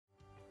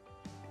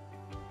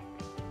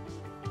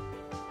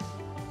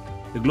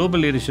The Global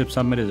Leadership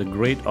Summit is a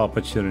great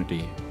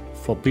opportunity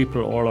for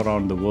people all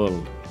around the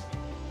world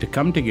to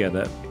come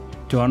together,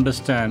 to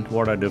understand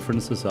what our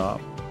differences are,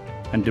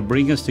 and to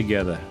bring us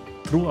together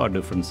through our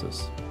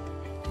differences.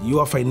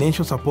 Your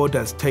financial support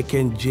has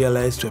taken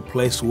GLS to a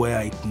place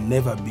where it's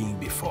never been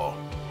before.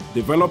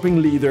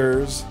 Developing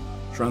leaders,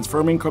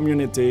 transforming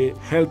community,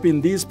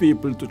 helping these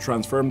people to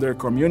transform their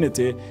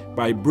community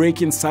by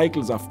breaking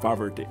cycles of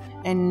poverty.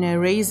 And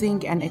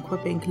raising and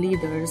equipping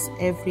leaders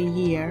every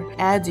year,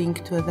 adding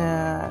to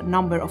the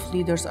number of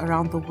leaders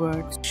around the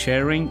world.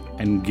 Sharing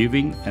and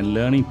giving and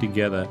learning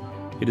together,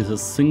 it is the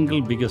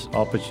single biggest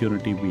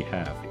opportunity we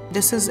have.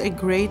 This is a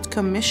great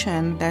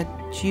commission that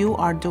you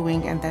are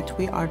doing and that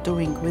we are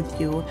doing with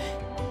you.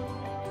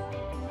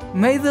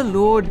 May the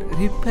Lord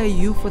repay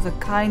you for the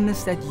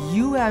kindness that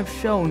you have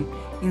shown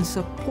in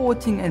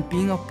supporting and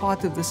being a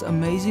part of this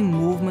amazing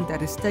movement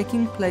that is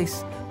taking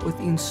place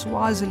within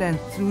Swaziland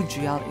through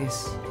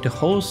GLS. To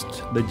host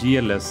the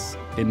GLS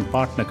in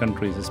partner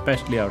countries,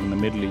 especially out in the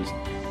Middle East,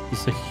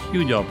 is a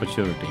huge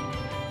opportunity.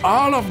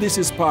 All of this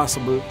is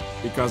possible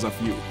because of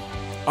you.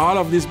 All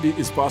of this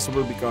is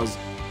possible because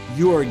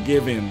you are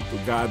giving to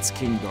God's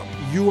kingdom.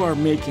 You are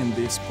making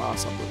this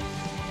possible.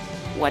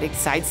 What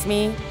excites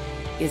me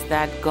is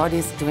that God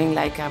is doing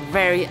like a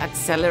very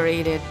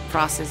accelerated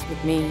process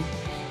with me,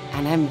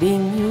 and I'm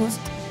being used.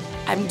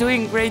 I'm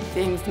doing great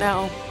things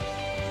now.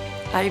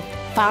 I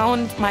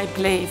found my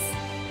place,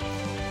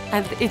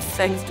 and it's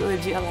thanks to the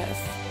GLS.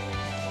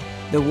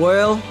 The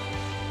world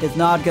is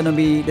not going to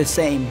be the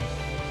same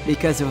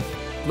because of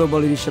Global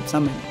Leadership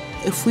Summit.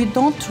 If we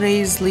don't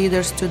raise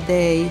leaders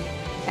today,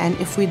 and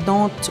if we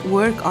don't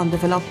work on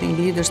developing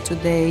leaders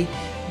today,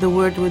 the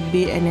world would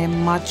be in a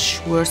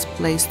much worse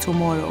place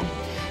tomorrow.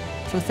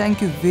 So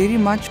thank you very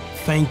much.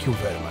 Thank you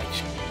very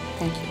much.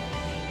 Thank you.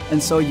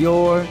 And so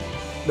your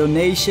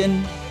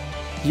donation,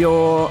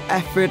 your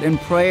effort and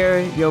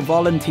prayer, your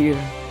volunteer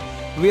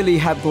really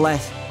have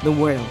blessed the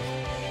world.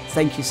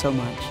 Thank you so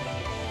much.